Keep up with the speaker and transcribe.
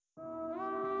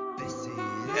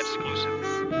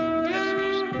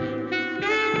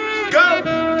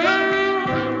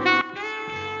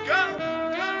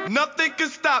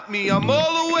stop me, I'm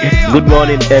all the way up. Good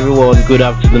morning, everyone. Good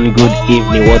afternoon, good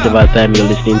evening, whatever time you're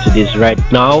listening to this right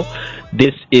now.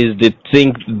 This is the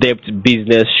Think Depth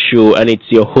Business Show, and it's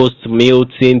your host,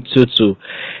 Milton TUTU.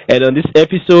 And on this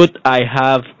episode, I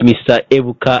have Mr.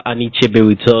 Ebuka ANICHEBE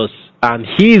with us, and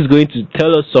he is going to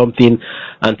tell us something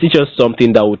and teach us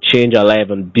something that will change our life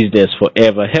and business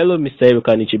forever. Hello, Mr. Ebuka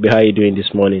ANICHEBE. How are you doing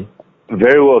this morning?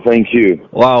 Very well, thank you.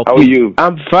 Wow, How are you?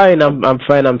 I'm fine. I'm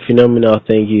fine. I'm phenomenal.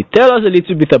 Thank you. Tell us a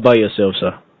little bit about yourself,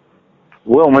 sir.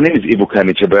 Well, my name is Ebuka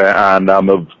ANICHEBE, and I'm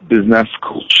a business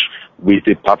coach with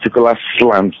a particular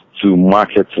slant to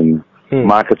marketing.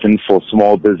 Marketing for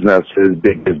small businesses,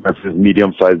 big businesses,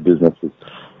 medium-sized businesses,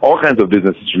 all kinds of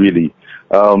businesses, really,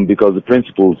 because the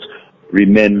principles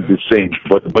remain the same,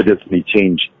 but the budgets may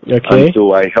change. Okay. And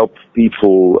so I help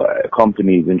people,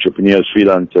 companies, entrepreneurs,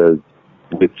 freelancers,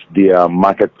 with their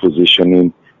market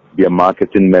positioning, their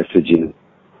marketing messages,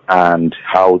 and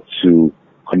how to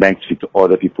connect with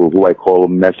other people who I call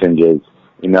messengers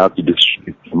in order to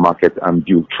distribute the market and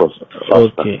build trust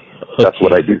faster. Okay. That's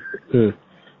what I do.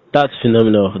 That's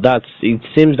phenomenal. It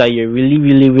seems that you're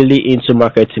really into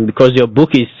marketing because your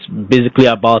book is basically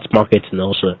about marketing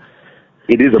also.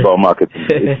 It is about marketing.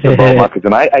 It's about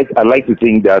marketing. I like to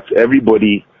think that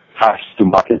everybody has to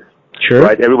market. Sure.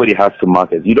 Right? Everybody has to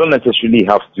market. You don't necessarily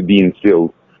have to be in sales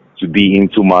to be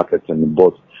into marketing,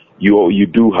 but you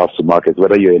do have to market.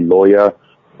 Whether you're a lawyer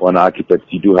or an architect,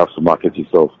 you do have to market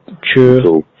yourself. True.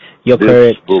 So You're this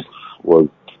correct. book was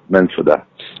meant for that.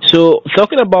 So,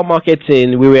 talking about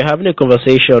marketing, we were having a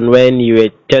conversation when you were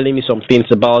telling me some things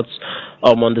about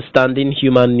understanding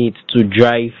human needs to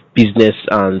drive business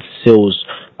and sales.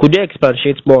 Could you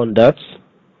expatiate more on that?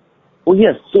 Oh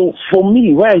yes. So for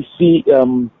me, where I see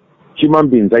human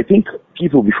beings, I think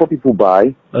before people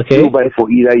buy, people buy for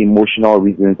either emotional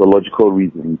reasons or logical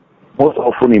reasons. Most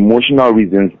often emotional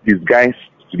reasons disguised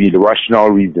to be the rational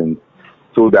reasons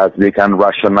so that they can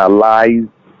rationalize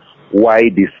why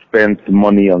they spent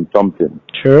money on something.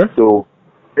 Sure. So,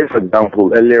 for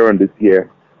example, earlier on this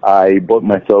year, I bought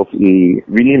myself a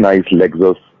really nice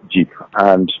Lexus Jeep,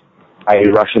 and I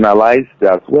rationalized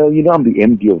that, well, I'm the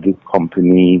MD of this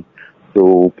company,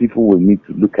 so people will need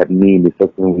to look at me in a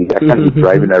certain way. I can't be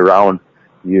driving around,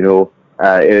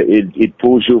 it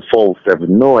pulls you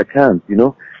 407. No, I can't,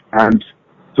 And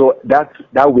so that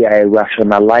way I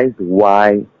rationalized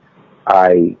why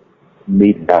I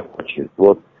made that purchase.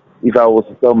 But if I was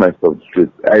to tell myself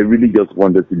straight, I really just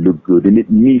wanted to look good. It made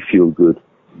me feel good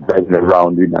driving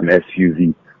around in an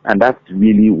SUV. And that's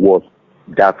really what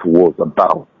that was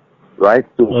about, right?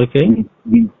 So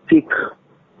we take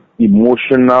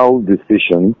emotional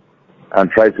decisions and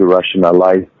try to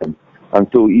rationalize them. And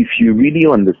so if you really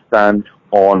understand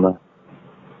on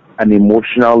an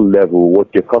emotional level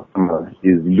what your customer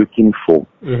is looking for,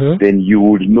 then you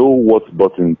would know what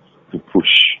buttons to push.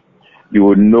 You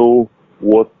would know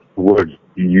what words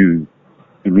to use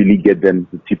to really get them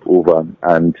to tip over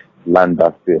and land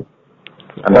that sale.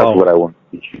 And that's what I want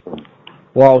to teach you.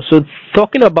 Wow. So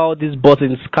talking about these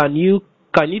buttons, can you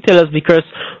tell us, because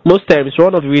most times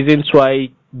one of the reasons why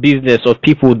business or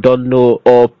people don't know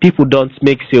or people don't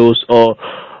make sales or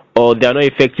they're not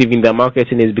effective in their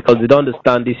marketing is because they don't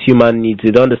understand these human needs.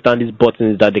 They don't understand these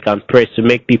buttons that they can press to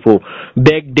make people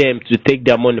beg them to take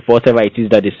their money for whatever it is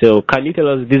that they sell. Can you tell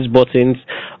us these buttons,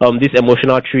 these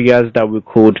emotional triggers that we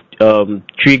could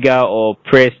trigger or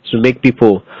press to make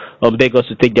people beg us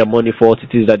to take their money for what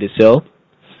it is that they sell?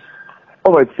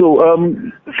 All right. So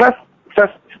first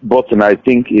button I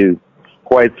think is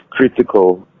quite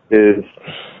critical is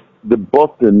the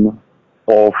button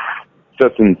of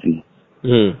certainty.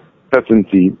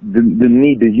 Certainty,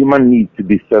 the human need to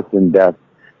be certain that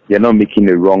you're not making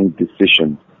a wrong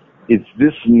decision. It's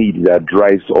this need that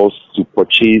drives us to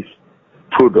purchase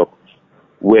products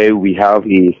where we have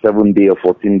a 7-day or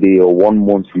 14-day or 1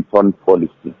 month return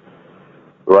policy,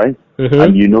 right?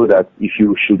 And you know that if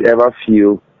you should ever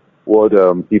feel what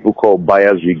people call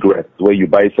buyer's regret, where you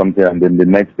buy something and then the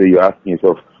next day you're asking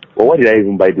yourself, well, why did I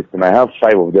even buy this? And I have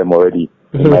 5 of them already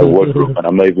in my wardrobe and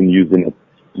I'm not even using it.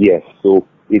 Yes, so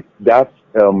it's that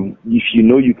if you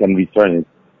know you can return it,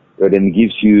 then it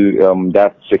gives you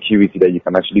that security that you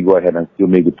can actually go ahead and still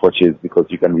make the purchase because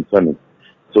you can return it.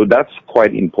 So that's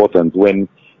quite important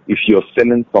if you're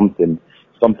selling something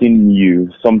new,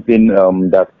 something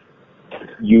that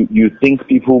you think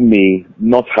people may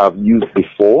not have used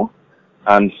before,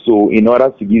 and so in order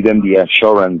to give them the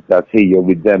assurance that, hey, you're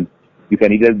with them, you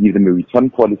can either give them a return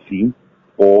policy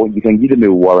or you can give them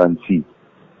a warranty.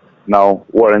 Now,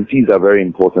 warranties are very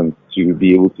important to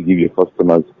be able to give your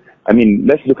customers. I mean,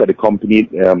 let's look at a company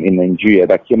in Nigeria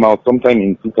that came out sometime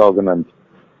in 2000 and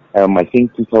I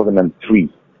think 2003.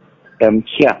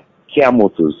 Kia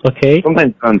Motors. Okay.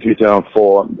 Sometimes on Twitter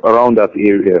for around that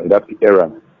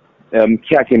era.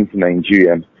 Kia came to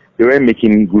Nigeria. They were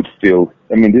making good sales.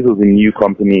 I mean, this was a new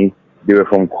company. They were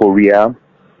from Korea,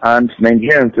 and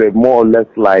Nigerians were more or less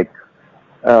like,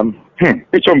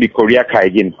 which one be Korea car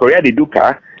again? Korea they do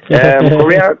car.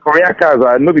 Korea cars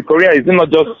are no be Korea is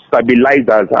not just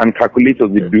stabilizers and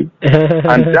calculators they do,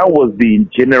 and that was the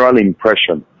general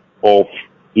impression of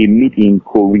a made in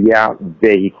Korea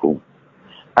vehicle.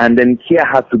 And then Kia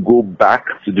had to go back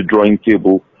to the drawing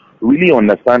table, really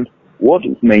understand what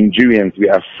Nigerians were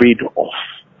afraid of.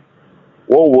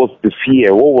 What was the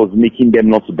fear? What was making them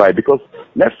not to buy? Because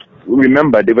let's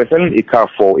remember, they were selling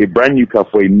a brand new car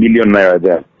for ₦1 million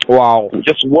there. Wow.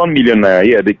 Just ₦1 million.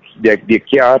 Yeah, the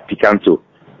Kia Picanto.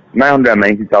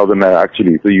 990,000 naira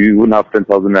actually. So you wouldn't have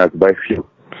 10,000 naira to buy fuel.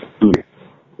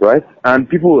 Right? And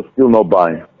people were still not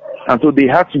buying. And so they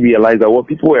had to realize that what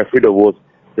people were afraid of was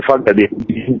the fact that this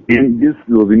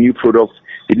was a new product.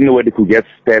 They didn't know where they could get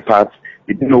spare parts.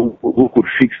 They didn't know who could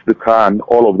fix the car and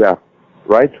all of that.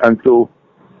 Right? And so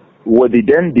what they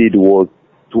then did was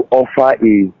to offer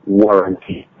a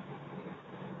warranty.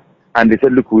 And they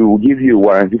said, look, we will give you a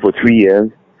warranty for 3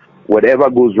 years. Whatever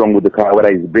goes wrong with the car, whether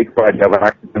it's brake pad, you have an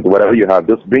accident, or whatever you have,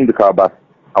 just bring the car back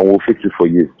and we'll fix it for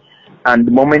you. And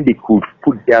the moment they could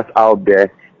put that out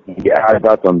there, they had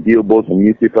that on billboards and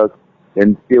newspapers,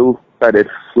 then sales started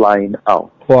flying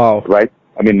out. Wow. Right?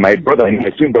 I mean, my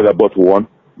twin brother bought one,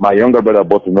 my younger brother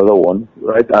bought another one,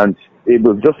 right? And it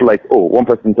was just like, one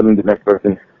person telling the next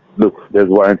person, look, there's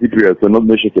warranty period, so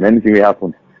no shaking. Anything will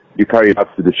happen, you carry it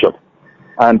back to the shop.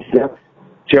 And that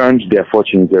turned their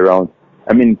fortunes around.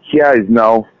 I mean, Kia is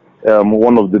now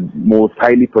one of the most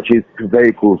highly purchased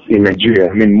vehicles in Nigeria.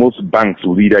 I mean, most banks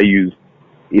will either use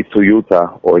a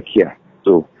Toyota or a Kia.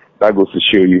 So that goes to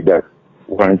show you that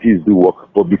warranties do work,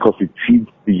 but because it feeds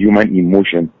the human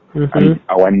emotion and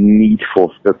our need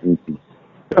for certainty.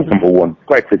 That's number one.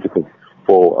 Quite critical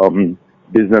for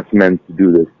businessmen to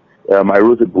do this. I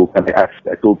wrote a book and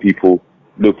I told people,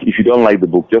 look, if you don't like the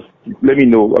book, just let me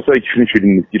know. After you finish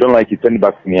reading it, if you don't like it, send it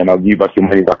back to me and I'll give you back your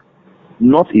money back.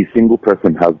 Not a single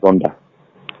person has done that.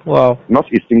 Wow. Not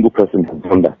a single person has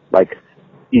done that. Like,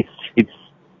 it's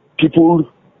people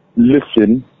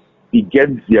listen, it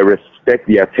gets their respect,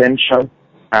 their attention,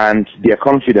 and their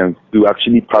confidence to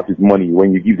actually part with money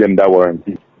when you give them that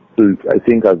warranty. So I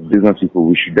think as business people,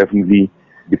 we should definitely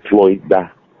deploy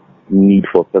that need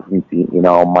for certainty in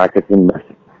our marketing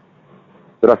message.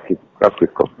 So that's it. That's it.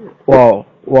 Wow.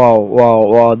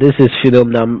 This is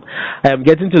phenomenal. I'm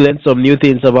getting to learn some new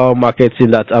things about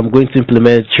marketing that I'm going to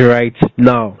implement right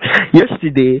now.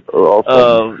 Yesterday,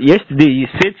 you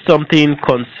said something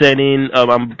concerning,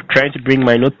 I'm trying to bring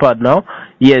my notepad now.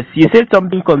 Yes, you said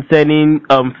something concerning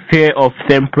fear of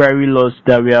temporary loss,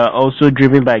 that we are also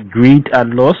driven by greed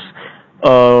and loss.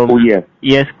 Yes.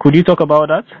 Yes, could you talk about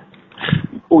that?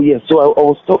 Yes. So I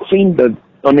was saying that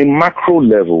on a macro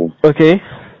level, okay,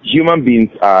 human beings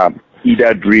are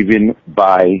either driven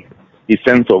by a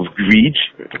sense of greed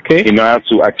in order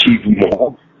to achieve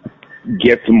more,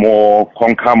 get more,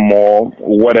 conquer more,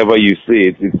 whatever you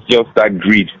say. It's just that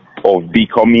greed of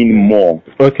becoming more.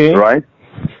 Okay. Right?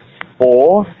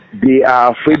 Or they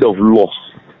are afraid of loss.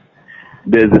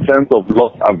 There's a sense of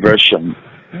loss aversion.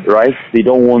 Right? They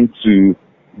don't want to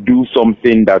do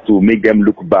something that will make them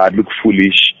look bad, look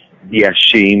foolish, be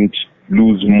ashamed,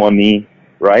 lose money.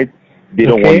 Right? They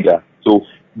don't want that. So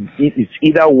it's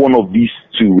either one of these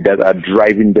two that are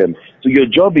driving them. So your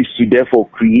job is to therefore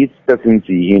create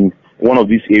certainty in one of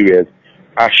these areas.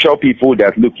 Assure people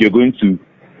that, look, you're going to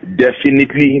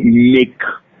definitely make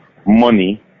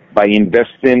money by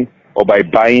investing or by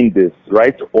buying this,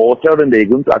 right? Or tell them that you're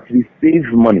going to actually save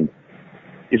money.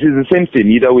 It is the same thing.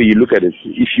 Either way you look at it.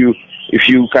 If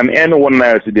you can earn 1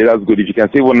 naira today, that's good. If you can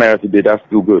save 1 naira today, that's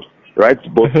still good, right?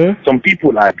 But some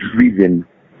people are driven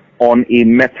on a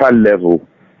meta level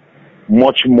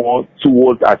much more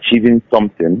towards achieving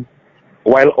something,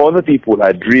 while other people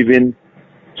are driven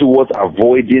towards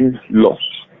avoiding loss.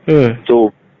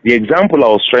 So the example I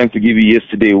was trying to give you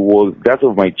yesterday was that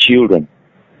of my children.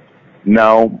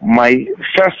 Now, my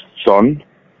first son,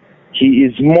 he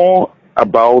is more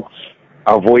about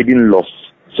avoiding loss.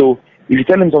 So if you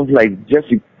tell him something like,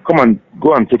 Jesse, come and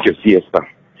go and take your siesta.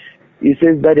 He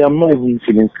says, Daddy, I'm not even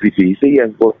feeling sleepy. He says, yes,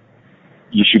 but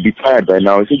you should be tired by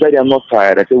now. He said, Daddy, I'm not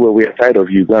tired. I said, well, we are tired of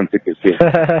you. Go and take a sleep.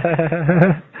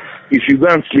 If you go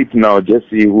and sleep now,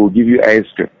 Jesse will give you ice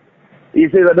cream. He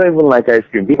says, I don't even like ice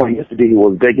cream. Because yesterday he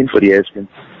was begging for the ice cream.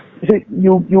 He said,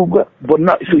 you go. But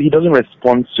now, so he doesn't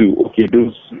respond to,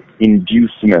 those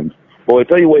inducements. But I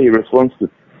tell you what he responds to.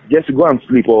 just go and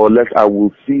sleep, or else I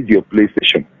will seize your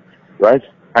PlayStation, right?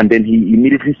 And then he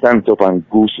immediately stands up and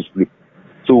goes to sleep.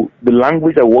 So the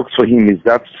language that works for him is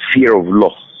that fear of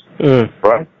loss,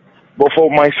 right? But for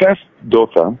my first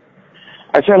daughter,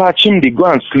 I tell her, Chimdi, go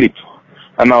and sleep,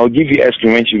 and I'll give you ice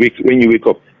cream when you wake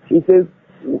up. She says,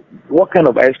 what kind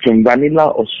of ice cream,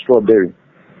 vanilla or strawberry?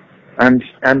 And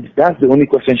that's the only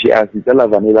question she asks. You tell her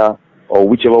vanilla or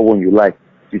whichever one you like.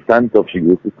 She stands up, she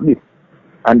goes to sleep.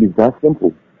 And it's that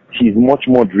simple. She's much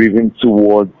more driven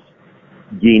towards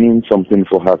gaining something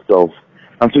for herself.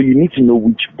 And so you need to know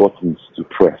which buttons to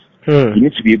press. You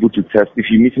need to be able to test. If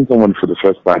you're meeting someone for the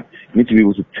first time, you need to be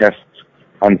able to test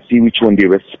and see which one they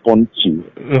respond to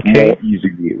more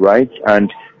easily, right?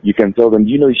 And you can tell them,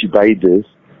 you know, you should buy this,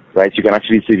 right? You can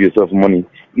actually save yourself money.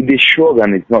 If they shrug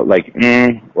and it's not like,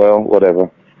 well,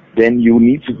 whatever, then you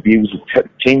need to be able to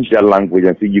change that language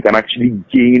and say you can actually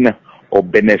gain or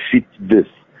benefit this.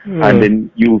 And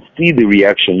then you'll see the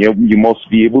reaction. You must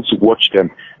be able to watch them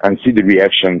and see the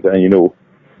reactions. And, you know,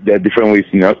 there are different ways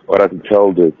in order to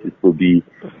tell this. It could be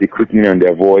the quickening on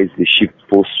their voice, the shift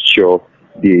posture,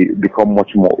 they become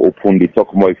much more open, they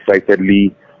talk more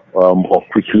excitedly or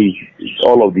quickly.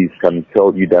 All of these can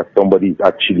tell you that somebody is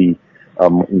actually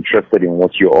interested in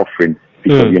what you're offering,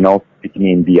 because you're now speaking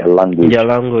in their language. Their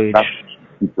language. That's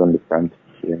easy to understand.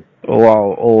 Yeah. Oh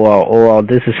wow,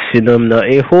 this is phenomenal.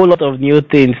 A whole lot of new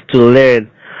things to learn.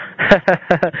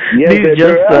 Yeah,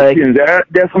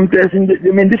 There are some tests. I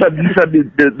mean, these are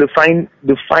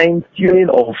the fine tuning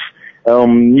of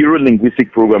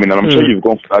neuro-linguistic programming, and I'm sure you've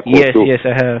gone for that course. Yes,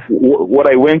 I have. What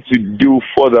I went to do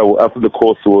further after the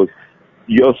course was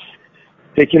just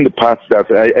taking the path that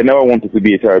I never wanted to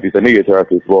be a therapist. I know you're a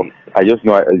therapist, but I just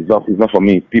know it's not for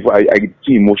me. People, I get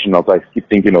too emotional, so I keep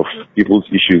thinking of people's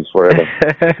issues forever.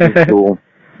 So,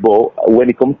 but when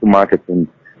it comes to marketing,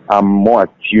 I'm more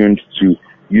attuned to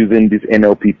using this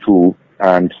NLP tool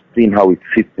and seeing how it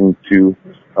fits into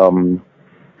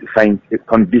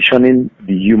conditioning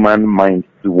the human mind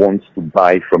to want to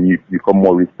buy from you, become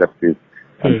more receptive,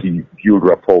 and to build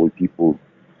rapport with people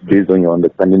based on your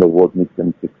understanding of what makes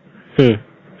them tick.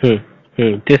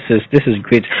 This is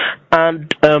great.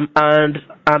 And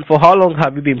for how long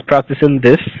have you been practicing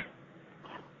this?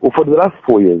 Well, for the last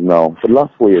 4 years now. For the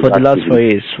last 4 years. Wow.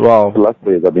 For the last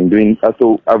 4 years, I've been doing.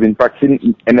 So I've been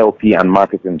practicing NLP and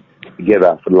marketing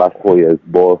together for the last 4 years.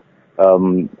 But I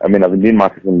mean, I've been doing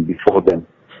marketing before then.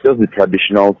 Just the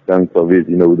traditional sense of it,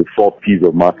 you know, the 4 P's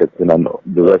of marketing and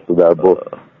the rest of that.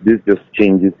 But this just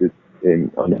changes it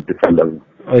on a different level.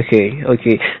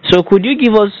 Okay. So could you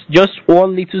give us just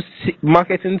one little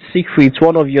marketing secret,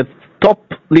 one of your top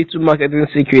little marketing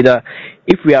secret that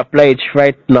if we apply it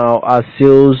right now, our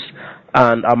sales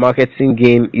and our marketing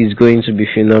game is going to be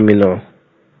phenomenal?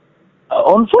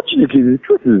 Unfortunately, the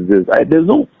truth is this: there's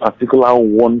no particular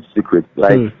one secret.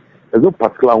 There's no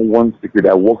particular one secret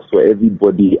that works for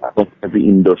everybody across every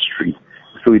industry.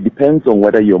 So it depends on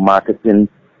whether you're marketing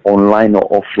online or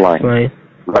offline,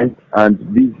 right? And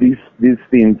these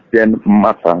things then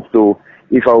matter. So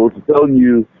if I was to tell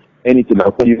you anything,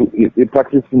 I'll tell you it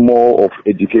practice more of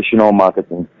educational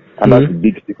marketing, and that's a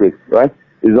big secret, right?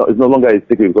 It's no longer a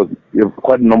secret because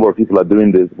quite a number of people are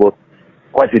doing this, but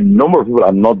quite a number of people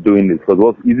are not doing this, because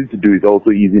what's easy to do is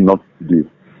also easy not to do.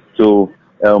 So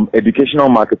educational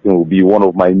marketing will be one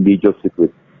of my major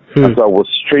secrets. And so I was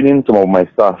training some of my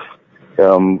staff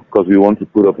because we want to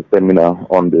put up a seminar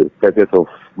on the 30th of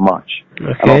March.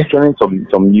 And I was training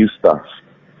some new staff.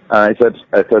 I said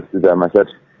to them,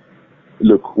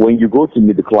 look, when you go to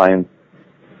meet the client,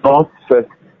 not first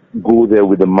go there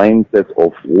with the mindset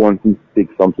of wanting to take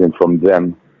something from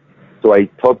them. So I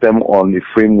taught them on a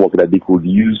framework that they could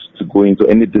use to go into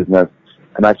any business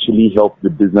and actually help the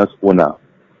business owner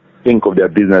think of their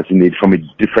business from a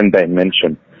different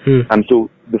dimension. And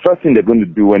so the first thing they're going to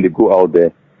do when they go out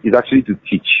there is actually to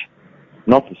teach,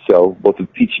 not to sell, but to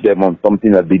teach them on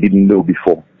something that they didn't know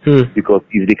before. Because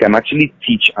if they can actually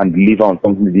teach and deliver on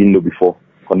something they didn't know before,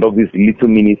 conduct this little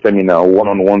mini seminar,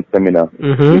 one-on-one seminar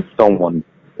with someone,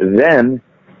 then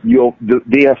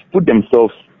they have put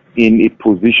themselves in a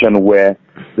position where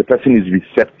the person is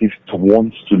receptive to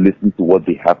want to listen to what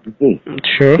they have to say.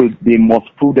 Sure. So they must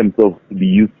prove themselves to be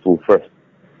useful first.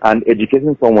 And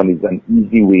educating someone is an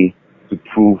easy way to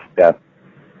prove that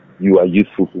you are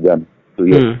useful to them. So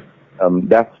yes,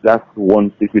 that's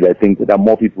one secret I think that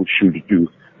more people should do.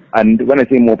 And when I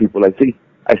say more people, I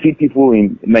see people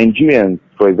in Nigerians,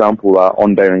 for example, are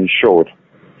underinsured.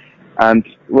 And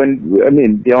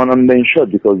they are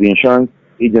underinsured because the insurance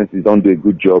agencies don't do a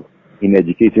good job in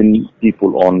educating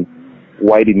people on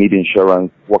why they need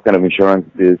insurance, what kind of insurance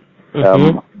it is,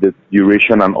 the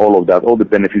duration and all of that, all the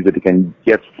benefits that you can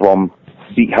get from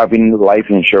having life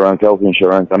insurance, health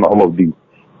insurance, and all of these.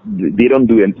 They don't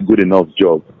do a good enough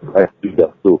job to do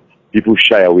that. So people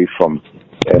shy away from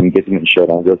getting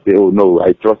insurance. They'll say, "Oh no,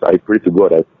 I pray to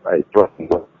God, I trust in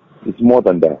God." It's more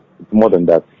than that. It's more than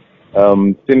that.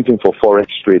 Same thing for forex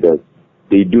traders.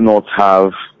 They do not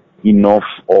have enough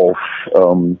of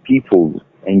people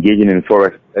engaging in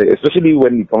forex, especially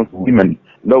when it comes to women.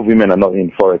 A lot of women are not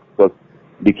in forex because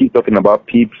they keep talking about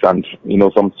peeps and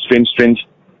some strange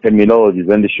terminologies,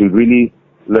 and they should really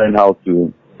learn how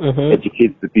to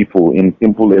educate the people in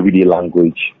simple everyday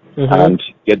language and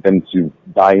get them to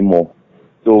buy more.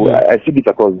 So I see this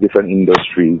across different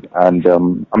industries, and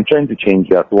I'm trying to change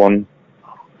that one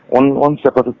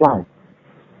step at a time.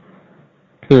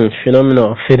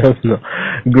 Phenomenal, phenomenal,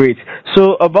 great.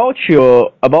 So about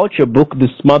your book, the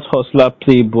Smart Hustler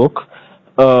Playbook.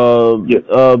 Yes.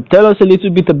 Tell us a little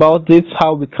bit about it,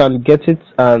 how we can get it,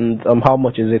 and how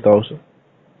much is it also?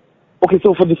 Okay,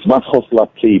 so for the Smart Hustler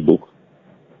Playbook,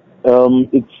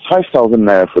 it's 5,000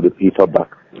 naira for the paperback.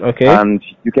 Okay. And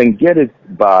you can get it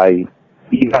by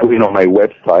either going on my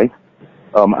website,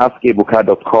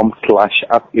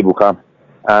 askebuka.com/askebuka,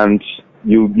 and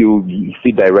you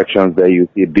see directions there. You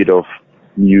see a bit of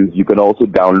news. You can also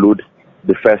download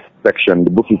the first section.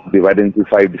 The book is divided into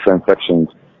 5 different sections.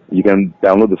 You can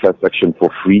download the first section for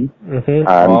free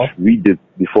and read it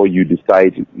before you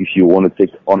decide if you want to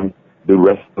take on the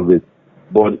rest of it.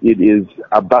 But it is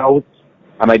about,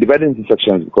 and I divide it into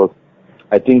sections because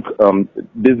I think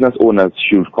business owners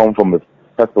should come from the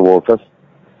first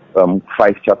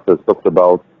 5 chapters talked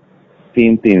about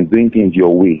seeing things, doing things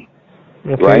your way.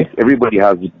 Okay. Right? Everybody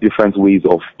has different ways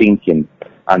of thinking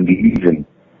and living.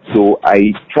 So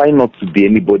I try not to be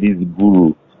anybody's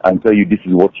guru and tell you this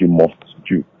is what you must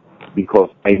do, because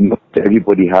I know that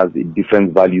everybody has a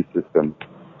different value system.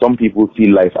 Some people see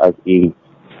life as a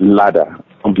ladder.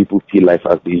 Some people see life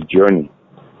as a journey.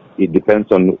 It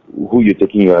depends on who you're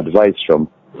taking your advice from.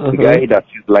 The guy that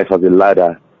sees life as a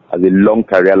ladder, as a long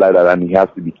career ladder, and he has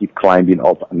to keep climbing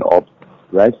up and up,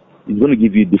 right? He's going to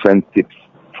give you different tips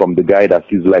from the guy that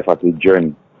sees life as a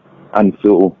journey. And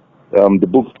so the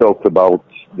book talks about,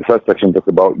 the first section talks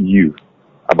about you,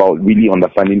 about really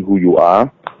understanding who you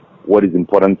are, what is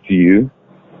important to you.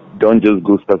 Don't just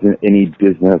go starting any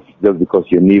business just because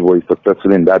your neighbor is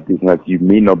successful in that business. You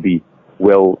may not be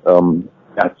well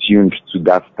attuned to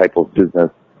that type of business.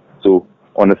 So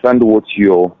understand what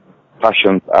your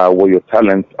passions are, what your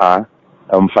talents are,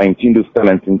 fine-tune those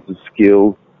talents into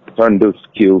skills, turn those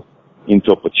skills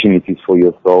into opportunities for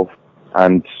yourself.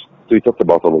 And so it talks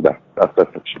about all of that. That's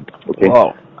that section. Okay.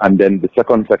 Wow. And then the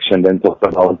second section then talks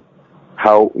about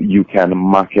how you can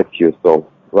market yourself,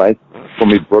 right?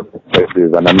 From a broad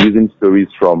perspective. And I'm using stories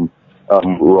from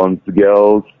Ron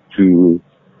Girls to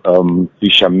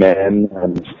fishermen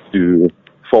and to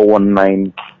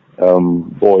 419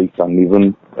 boys and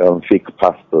even fake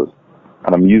pastors.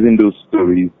 And I'm using those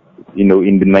stories, in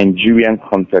the Nigerian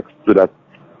context so that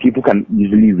people can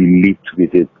easily relate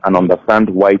with it and understand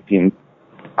why things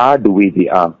are the way they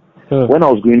are. When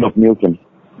I was growing up, Milton,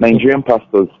 Nigerian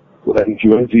pastors,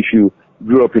 if you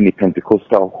grew up in a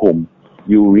Pentecostal home,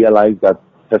 you realize that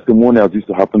testimonials used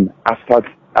to happen after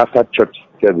church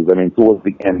service. I mean, towards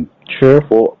the end. Sure.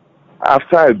 Well,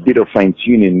 after a bit of fine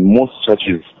tuning, most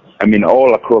churches,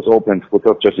 all across all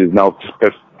Pentecostal churches now,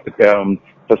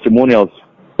 testimonials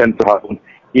tend to happen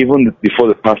even before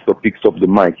the pastor picks up the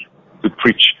mic to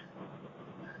preach.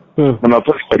 And I'll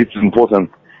tell you why this is important,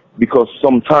 because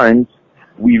sometimes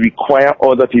we require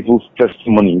other people's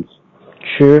testimonies.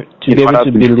 Sure, to be able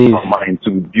to believe.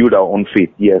 To build our own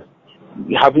faith, yes.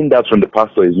 Having that from the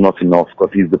pastor is not enough,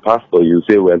 because he's the pastor. You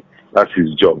say, well, that's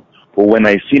his job. But when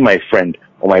I see my friend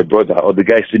or my brother or the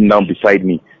guy sitting down beside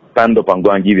me stand up and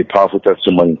go and give a powerful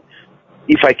testimony,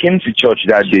 if I came to church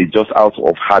that day just out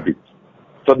of habit,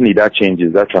 suddenly that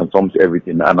changes, that transforms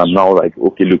everything. And I'm now like,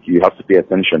 okay, look, you have to pay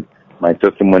attention. My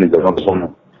testimonies are not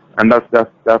common. And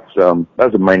that's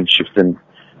a mind shifting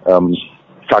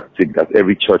tactic that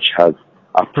every church has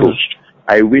approached.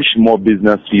 I wish more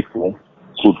business people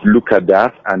could look at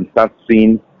that and start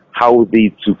seeing how they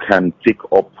too can take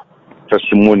up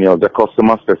testimonials, the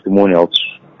customers' testimonials,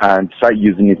 and start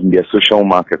using it in their social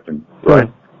marketing, right?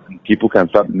 People can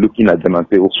start looking at them and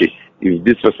say, okay, if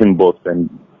this person bought, then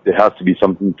there has to be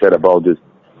something said about this,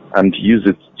 and use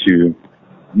it to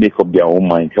make up their own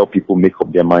mind, help people make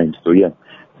up their mind. So yeah,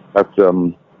 that's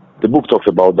the book talks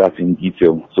about that in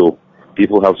detail. So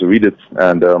people have to read it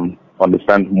and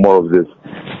understand more of this.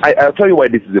 I'll tell you why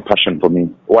this is a passion for me.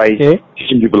 Why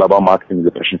teaching people about marketing is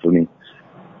a passion for me.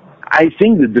 I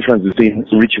think the difference between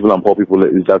rich people and poor people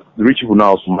is that the rich people know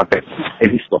how to market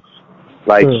any stuff.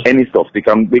 Like any stuff. They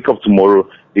can wake up tomorrow,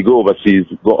 they go overseas,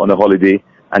 go on a holiday,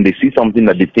 and they see something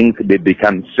that they think that they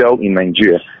can sell in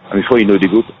Nigeria. And before you know, they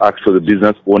go to ask for the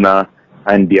business owner,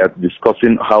 and they are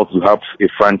discussing how to have a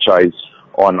franchise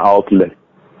or an outlet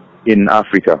in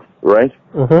Africa, right?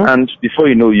 And before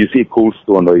you know, you see a Cold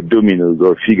Stone or a Domino's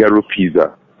or a Figaro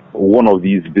Pizza, one of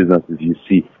these businesses you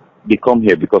see, they come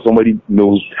here because somebody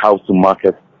knows how to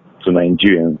market to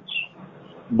Nigerians.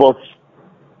 But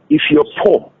if you're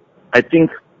poor, I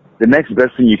think the next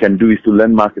best thing you can do is to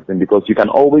learn marketing, because you can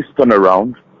always turn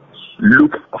around,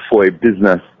 look for a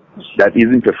business that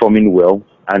isn't performing well,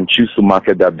 and choose to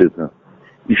market that business.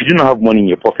 If you do not have money in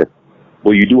your pocket,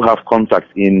 but you do have contacts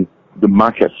in the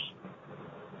market,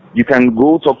 you can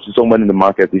go talk to someone in the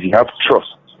market. If you have trust,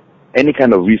 any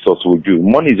kind of resource will do.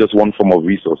 Money is just one form of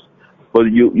resource. But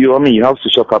you have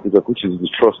social capital, which is the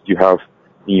trust you have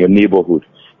in your neighborhood.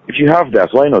 If you have that,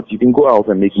 why not? You can go out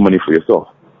and make money for yourself.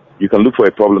 You can look for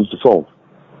a problem to solve.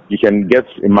 You can get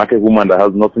a market woman that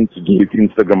has nothing to do with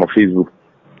Instagram or Facebook,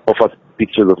 offers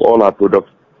pictures of all our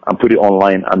products and put it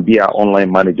online and be our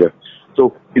online manager.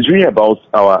 So it's really about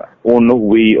our own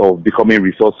way of becoming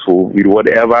resourceful with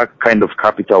whatever kind of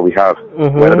capital we have,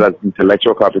 whether that's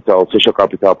intellectual capital, social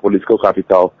capital, political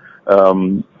capital,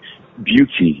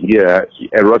 beauty,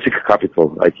 erotic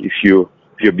capital. Like if you're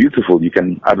beautiful, you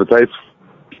can advertise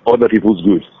other people's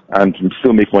goods and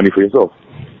still make money for yourself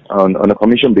on a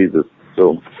commission basis.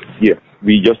 So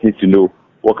we just need to know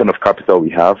what kind of capital we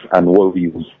have and what we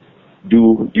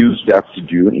use that to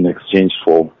do in exchange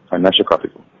for financial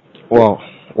capital. Wow.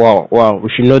 We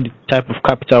should know the type of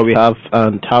capital we have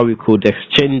and how we could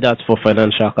exchange that for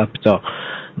financial capital.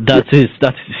 That is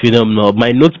phenomenal.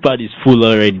 My notepad is full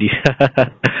already.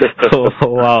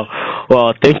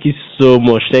 Wow. Thank you so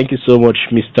much,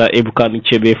 Mr. Ebuka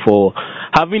ANICHEBE, for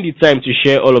having the time to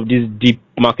share all of these deep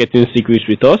marketing secrets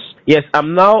with us. Yes, I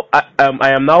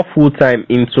am now full time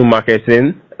into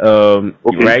marketing.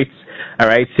 Right. I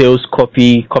write sales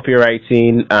copy,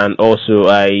 copywriting, and also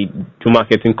I do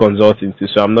marketing consulting too.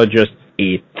 So I'm not just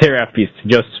a therapist,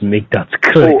 just to make that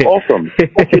clear. Oh, awesome.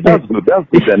 Okay, that's good. That's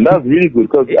good then. That's really good,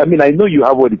 because I know you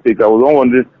have what it takes. I was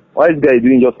wondering, why is this guy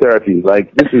doing just therapy?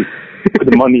 Like, this is where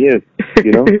the money is,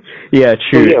 Yeah,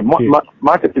 true. So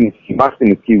marketing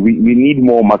is key. We need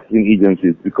more marketing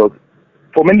agencies, because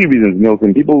for many reasons,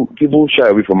 Milton, people shy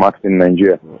away from marketing in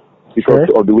Nigeria because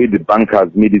of the way the bank has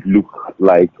made it look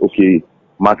like, okay,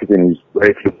 marketing is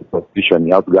very close to prostitution.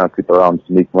 You have to go and sit around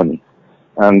to make money.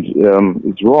 And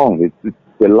it's wrong. It's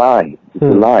a lie. It's a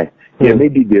lie. Yeah,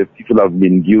 maybe the people have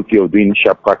been guilty of doing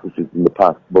sharp practices in the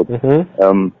past, but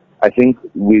I think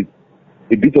with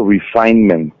a bit of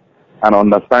refinement and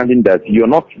understanding that you're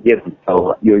not here to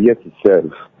sell, you're here to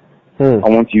serve.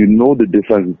 And once you know the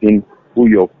difference between who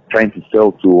you're trying to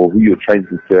sell to or who you're trying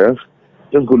to serve,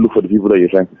 just go look for the people that you're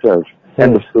trying to serve.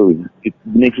 End of story. It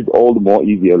makes it all the more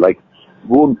easier. Like,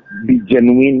 go be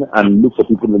genuine and look for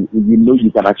people that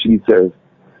you can actually serve,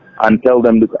 and tell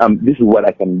them, look, this is what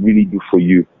I can really do for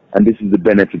you, and this is the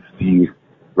benefits to you,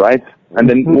 right? And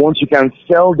then once you can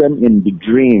sell them in the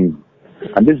dream,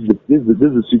 and this is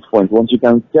the sweet point. Once you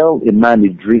can sell a man a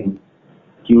dream,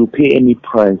 he will pay any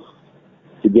price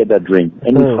to get that dream.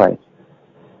 Any price.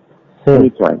 Any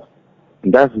price.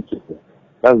 And that's the secret.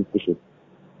 That's the secret.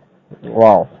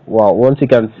 Wow. Once you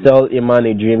can sell a man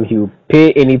a dream, he will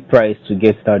pay any price to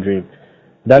get that dream.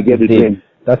 That is deep.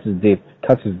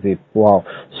 That is deep. Wow.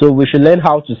 So we should learn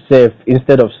how to serve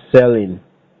instead of selling.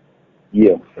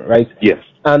 Yes. Right? Yes.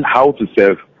 And how to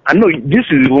serve. I know this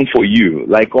is even for you,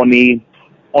 like on a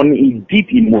deep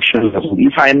emotional level.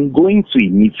 If I'm going to a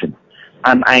meeting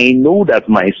and I know that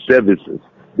my services,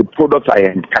 the products I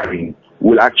am carrying,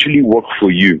 will actually work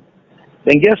for you,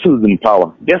 then guess who's in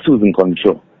power? Guess who's in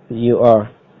control? You are.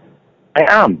 I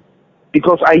am.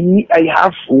 Because I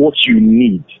have what you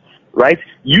need, right?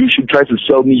 You should try to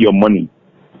sell me your money.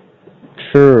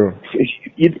 True.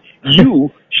 You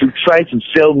should try to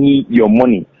sell me your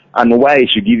money, and why I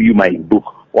should give you my book,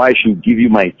 why I should give you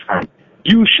my time.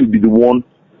 You should be the one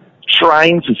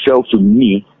trying to sell to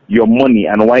me your money,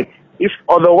 and why. If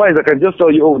otherwise, I can just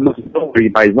tell you, oh, look, don't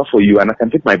worry, it's not for you, and I can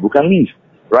take my book and leave,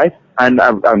 right? And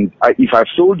if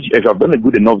I've done a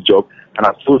good enough job, and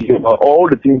I've told you about all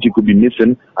the things you could be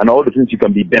missing and all the things you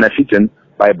can be benefiting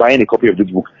by buying a copy of this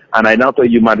book, and I now tell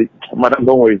you, madam,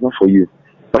 don't worry, it's not for you.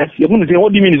 Right? You're going to say,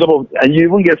 what do you mean it's not for me? And you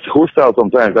even get hostile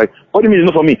sometimes. Like, what do you mean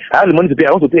it's not for me? I have the money to pay,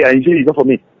 I want to pay, and you say it's not for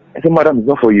me. I say, madam, it's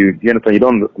not for you. You understand? You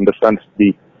don't understand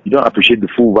you don't appreciate the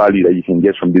full value that you can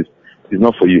get from this. It's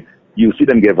not for you. You see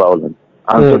them get violent.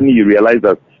 And suddenly you realize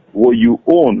that what you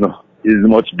own is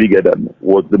much bigger than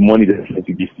what the money that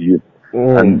to give to you.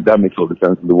 And that makes all the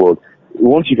sense in the world.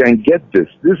 Once you can get this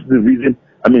is the reason.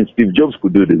 I mean, Steve Jobs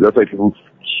could do this. That's why people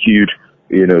queued,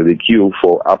 they queue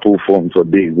for Apple phones for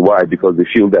days. Why? Because they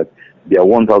feel that their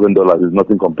 $1,000 is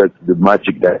nothing compared to the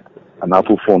magic that an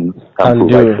Apple phone can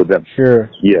provide for them. Sure.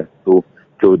 Yeah. So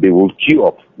they will queue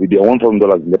up with their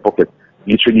 $1,000 in their pocket,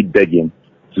 literally begging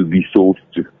to be sold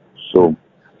to. So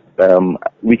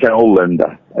we can all learn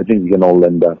that. I think we can all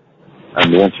learn that.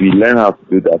 And once we learn how to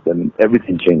do that, then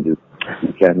everything changes.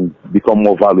 We can become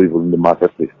more valuable in the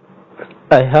marketplace.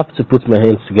 I have to put my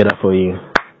hands together for you.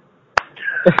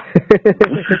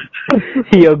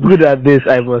 You're good at this,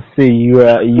 I must say. You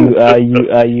are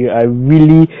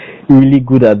really, really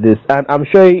good at this, and I'm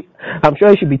sure you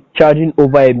should be charging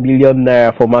over ₦1 million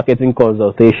for marketing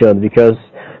consultation, because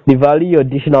the value you're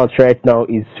dishing out right now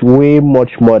is way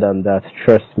much more than that.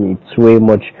 Trust me, it's way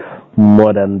much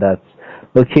more than that.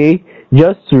 Okay,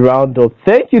 just to round up,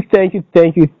 thank you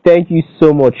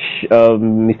so much,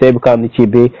 Mr. Ebuka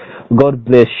ANICHEBE. God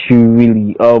bless you,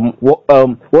 really.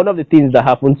 One of the things that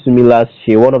happened to me last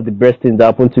year, one of the best things that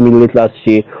happened to me late last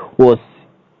year, was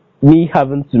me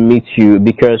having to meet you,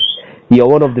 because you're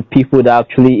one of the people that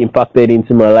actually impacted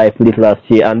into my life late last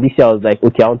year. And this year I was like,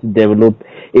 okay, I want to develop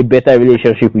a better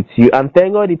relationship with you. And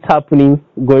thank God it's happening.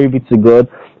 Glory be to God.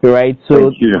 Right?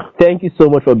 So thank you so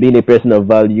much for being a person of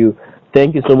value.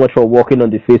 Thank you so much for walking on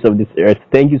the face of this earth.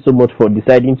 Thank you so much for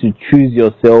deciding to choose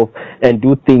yourself and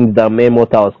do things that mere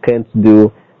mortals can't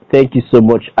do. Thank you so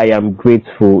much. I am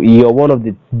grateful. You're one of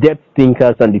the depth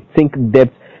thinkers and the think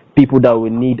depth people that we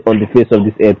need on the face of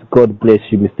this earth. God bless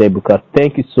you, Mr. Ebuka.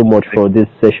 Thank you so much for this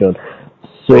session.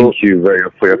 So, thank you very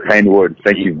much for your kind words.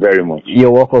 Thank you very much.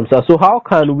 You're welcome, sir. So how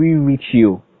can we reach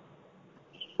you?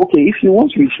 Okay, if you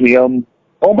want to reach me,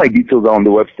 all my details are on the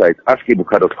website,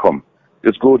 askebuka.com.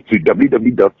 Just go to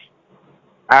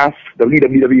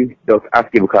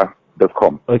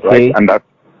www.askebuka.com. Okay. Right? And that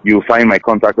you'll find my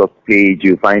contact us page,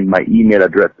 you'll find my email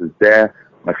address is there,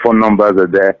 my phone numbers are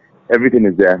there, everything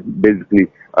is there,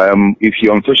 basically. If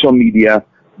you're on social media,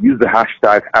 use the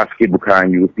hashtag askebuka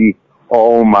and you'll see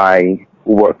all my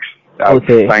works I've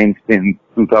signed in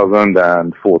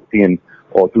 2014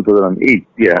 or 2008.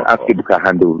 Yeah, Ebuka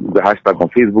handle the hashtag on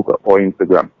Facebook or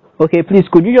Instagram. Okay, please,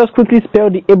 could you just quickly spell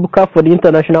the Ebuka for the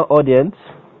international audience?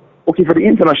 Okay, for the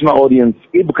international audience,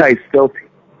 Ebuka is spelled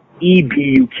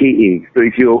Ebuka. So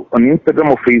if you're on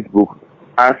Instagram or Facebook,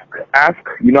 ask,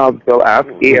 you know how to spell ask,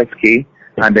 ASK,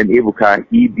 and then Ebuka,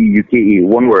 Ebuka,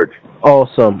 one word.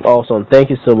 Awesome. Thank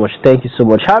you so much.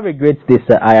 Have a great day,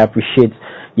 sir. I appreciate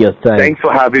your time. Thanks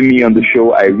for having me on the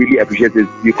show. I really appreciate it.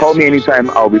 You call me anytime,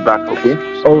 I'll be back, okay?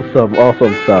 Awesome,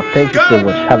 sir. Thank you so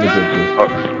much. Have a good day.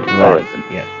 All right.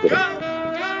 Yes.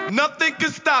 Nothing can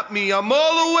stop me. I'm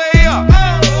all the way up.